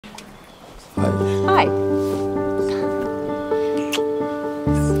Hi.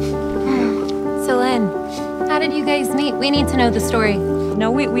 Solène, how did you guys meet? We need to know the story.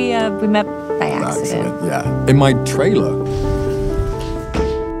 No, we met by accident. Yeah. In my trailer.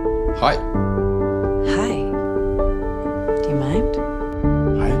 Hi. Hi. Do you mind?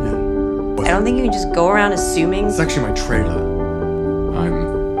 Hi again. I don't think you can just go around assuming. It's actually my trailer. I'm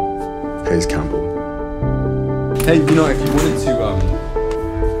Hayes Campbell. Hey, you know, if you wanted to,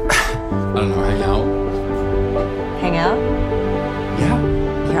 I don't know, hang out. Hang out? Yeah.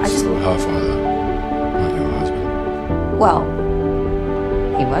 Here, So her father, not your husband. Well,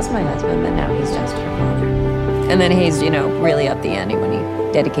 he was my husband, but now he's just her father. And then he's, you know, really up the ante when he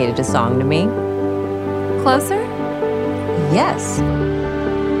dedicated a song to me. Closer? Yes.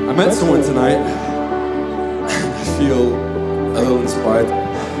 I met someone tonight. I feel a little inspired.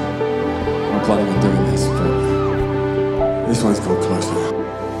 I'm planning on doing this, but this one's called Closer.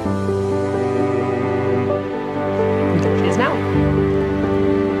 There she is now.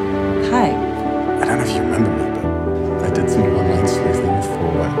 Hi. I don't know if you remember me, but I did some online sleuthing for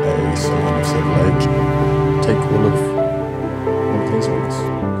a Solène and Hayes. Take all of these ones.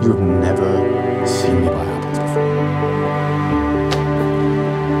 You have never seen me buy apples before.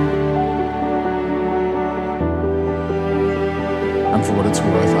 And for what it's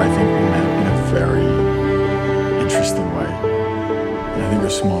worth, I think we met in a very interesting way. And I think you're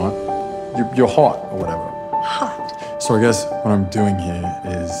smart. You're hot, or whatever. Hot. So I guess what I'm doing here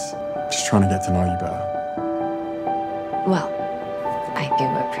is just trying to get to know you better. Well, I do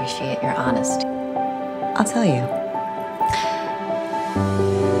appreciate your honesty. I'll tell you.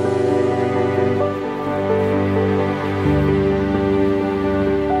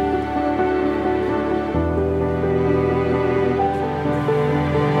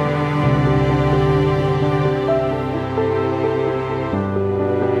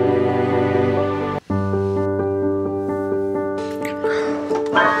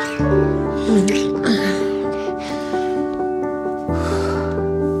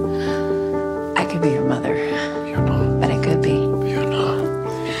 I could be your mother. You're not. But I could be. You're not.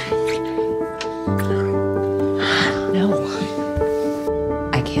 No.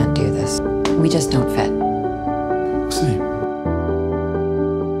 I can't do this. We just don't fit. We'll see.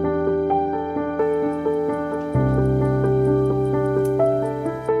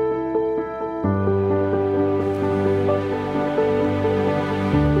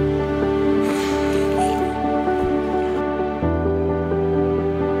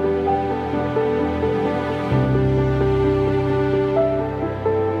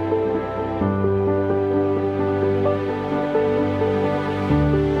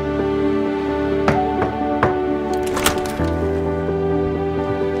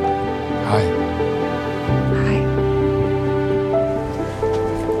 Hi. Hi.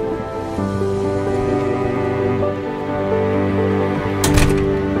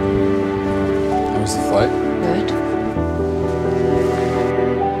 How was the flight? Good.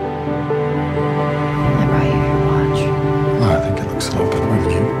 I brought you your watch. Oh, I think it looks a lot better with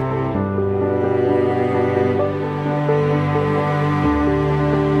you.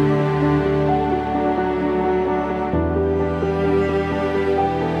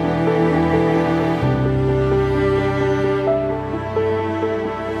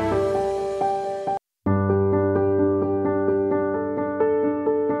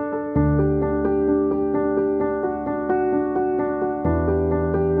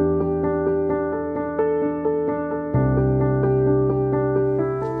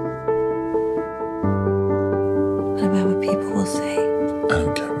 What about what people will say? I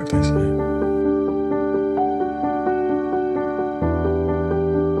don't care what they say.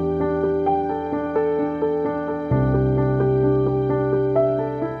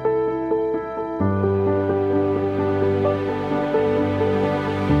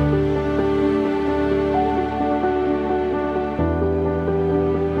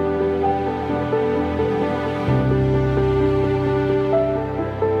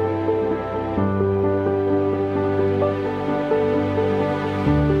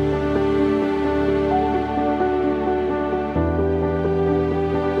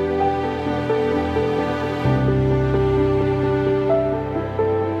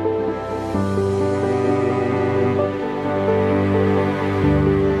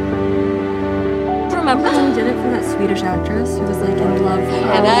 Remember When we did it for that Swedish actress who was like in love.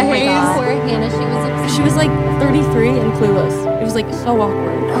 Hannah Hayes? God. Poor Hannah, she was obsessed. She was like 33 and clueless. It was like so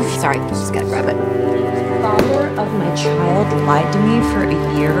awkward. Oh, sorry. Just gotta grab it. The father of my child lied to me for a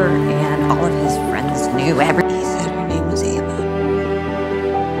year, and all of his friends knew everything. He said her name was Ava.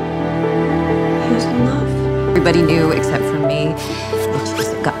 He was in love. Everybody knew except for me. It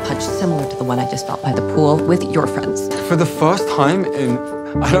just got punch similar to the one I just felt by the pool with your friends. For the first time in,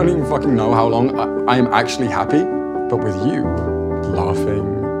 I don't even fucking know how long, I am actually happy. But with you, laughing,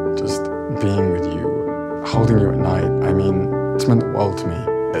 just being with you, holding you at night, I mean, it's meant the world to me.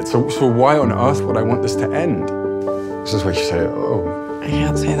 So why on earth would I want this to end? This is what you say, oh. I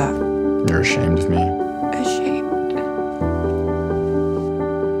can't say that. You're ashamed of me. Ashamed.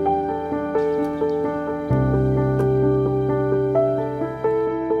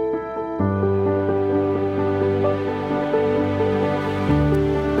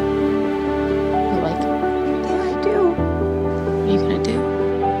 You like it? Yeah, I do. What are you gonna do?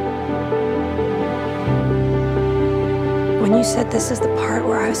 When you said this is the part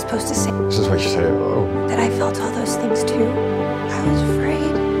where I was supposed to say This is what you say, oh. that I felt all those things too, I was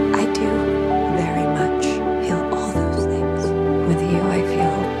afraid. I do very much feel all those things. With you, I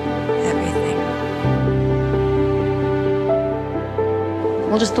feel everything.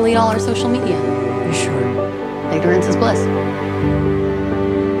 We'll just delete all our social media. You sure? Ignorance is bliss.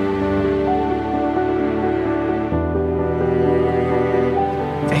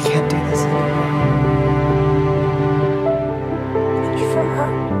 I can't do this anymore. Much for her.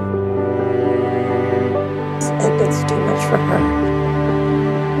 It's too much for her.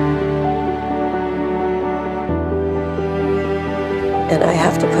 And I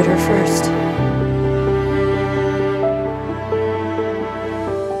have to put her first.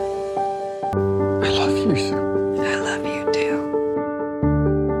 I love you, Sue. I love you too.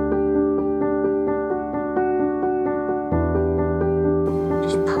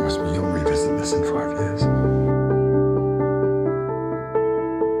 Just promise me you'll revisit this in 5 years.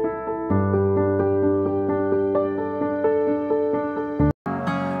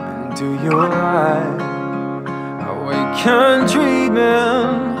 Do you lie? Awaken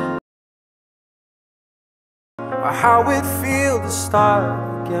dreaming how it feels to start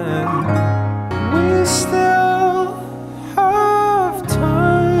again. We still have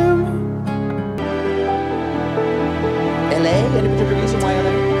time. LA? Any particular reason why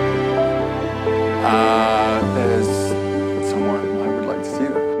LA?